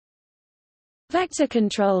Vector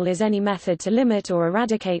control is any method to limit or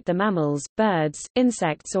eradicate the mammals, birds,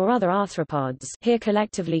 insects or other arthropods, here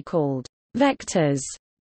collectively called vectors,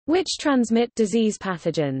 which transmit disease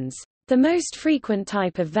pathogens. The most frequent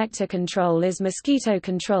type of vector control is mosquito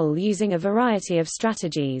control using a variety of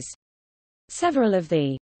strategies. Several of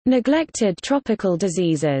the neglected tropical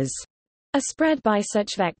diseases are spread by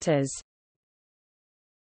such vectors.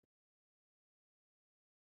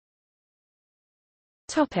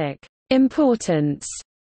 Topic: Importance.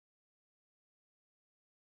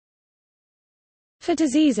 For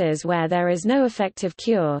diseases where there is no effective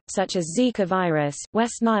cure, such as Zika virus,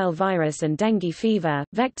 West Nile virus and dengue fever,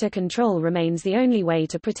 vector control remains the only way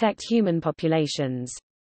to protect human populations.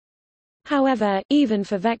 However, even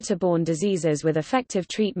for vector-borne diseases with effective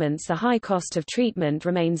treatments, the high cost of treatment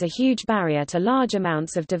remains a huge barrier to large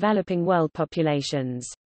amounts of developing world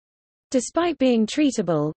populations. Despite being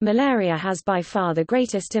treatable, malaria has by far the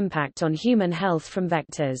greatest impact on human health from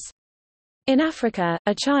vectors. In Africa,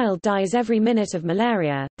 a child dies every minute of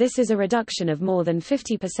malaria. This is a reduction of more than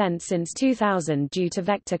 50% since 2000 due to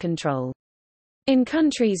vector control. In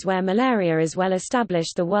countries where malaria is well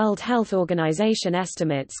established, the World Health Organization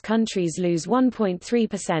estimates countries lose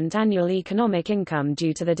 1.3% annual economic income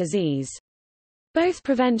due to the disease. Both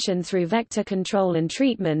prevention through vector control and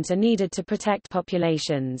treatment are needed to protect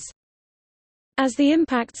populations. As the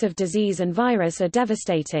impacts of disease and virus are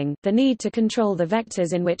devastating, the need to control the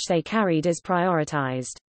vectors in which they carried is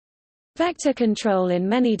prioritized. Vector control in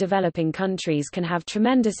many developing countries can have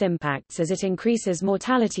tremendous impacts as it increases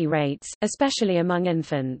mortality rates, especially among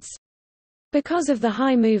infants. Because of the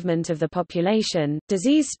high movement of the population,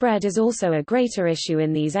 disease spread is also a greater issue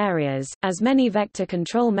in these areas. As many vector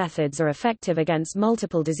control methods are effective against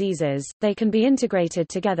multiple diseases, they can be integrated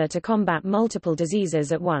together to combat multiple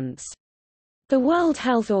diseases at once. The World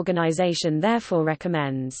Health Organization therefore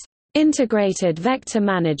recommends integrated vector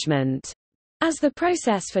management as the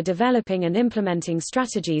process for developing and implementing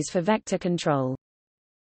strategies for vector control.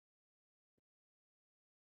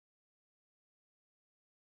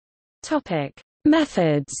 Topic: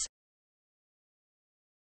 Methods.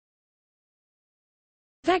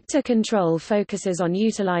 Vector control focuses on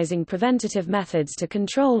utilizing preventative methods to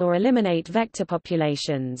control or eliminate vector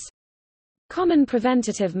populations. Common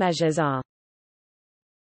preventative measures are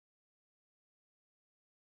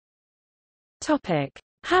Topic: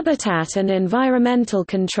 Habitat and environmental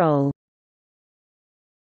control.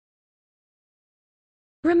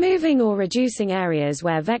 Removing or reducing areas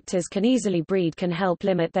where vectors can easily breed can help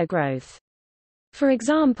limit their growth. For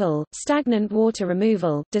example, stagnant water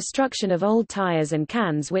removal, destruction of old tires and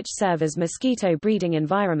cans which serve as mosquito breeding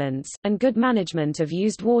environments, and good management of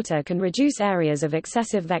used water can reduce areas of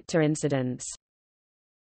excessive vector incidence.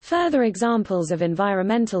 Further examples of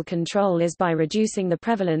environmental control is by reducing the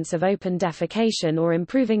prevalence of open defecation or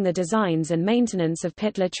improving the designs and maintenance of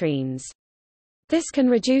pit latrines. This can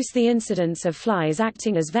reduce the incidence of flies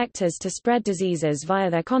acting as vectors to spread diseases via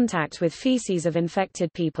their contact with feces of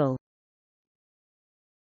infected people.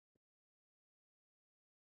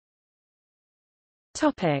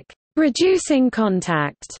 Topic: Reducing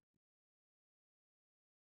contact.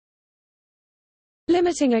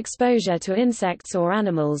 Limiting exposure to insects or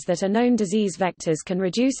animals that are known disease vectors can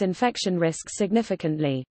reduce infection risks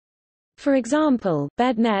significantly. For example,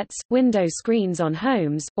 bed nets, window screens on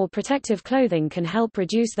homes, or protective clothing can help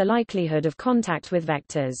reduce the likelihood of contact with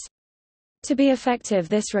vectors. To be effective,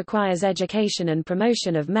 this requires education and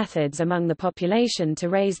promotion of methods among the population to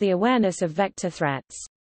raise the awareness of vector threats.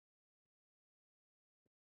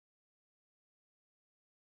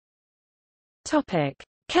 Topic: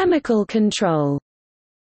 Chemical control.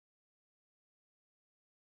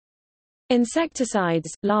 Insecticides,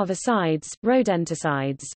 larvicides,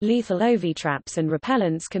 rodenticides, lethal ovitraps and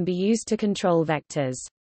repellents can be used to control vectors.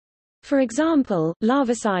 For example,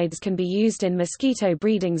 larvicides can be used in mosquito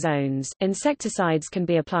breeding zones, insecticides can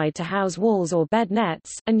be applied to house walls or bed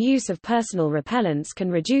nets, and use of personal repellents can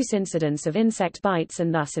reduce incidence of insect bites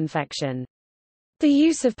and thus infection. The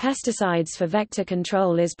use of pesticides for vector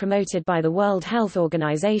control is promoted by the World Health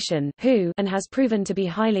Organization (WHO) and has proven to be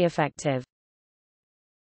highly effective.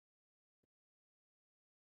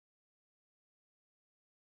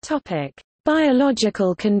 Topic: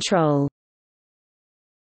 Biological control.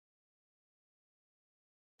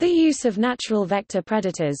 The use of natural vector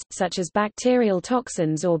predators, such as bacterial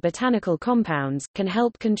toxins or botanical compounds, can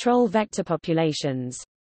help control vector populations.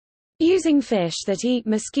 Using fish that eat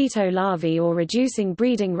mosquito larvae or reducing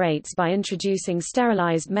breeding rates by introducing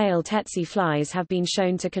sterilized male tsetse flies have been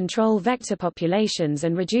shown to control vector populations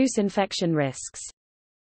and reduce infection risks.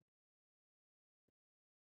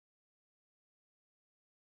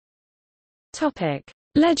 Topic: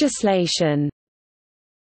 Legislation.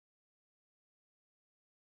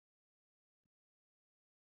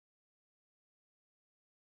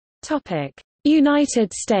 Topic: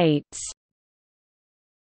 United States.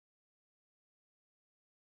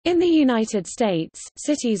 In the United States,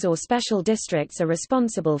 cities or special districts are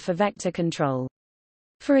responsible for vector control.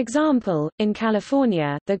 For example, in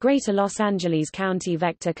California, the Greater Los Angeles County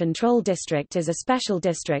Vector Control District is a special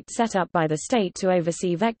district set up by the state to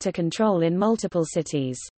oversee vector control in multiple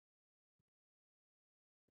cities.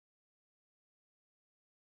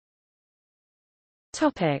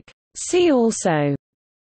 See also: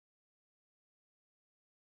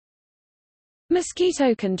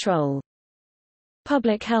 mosquito control,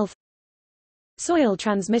 public health,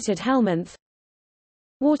 soil-transmitted helminth,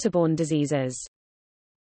 waterborne diseases.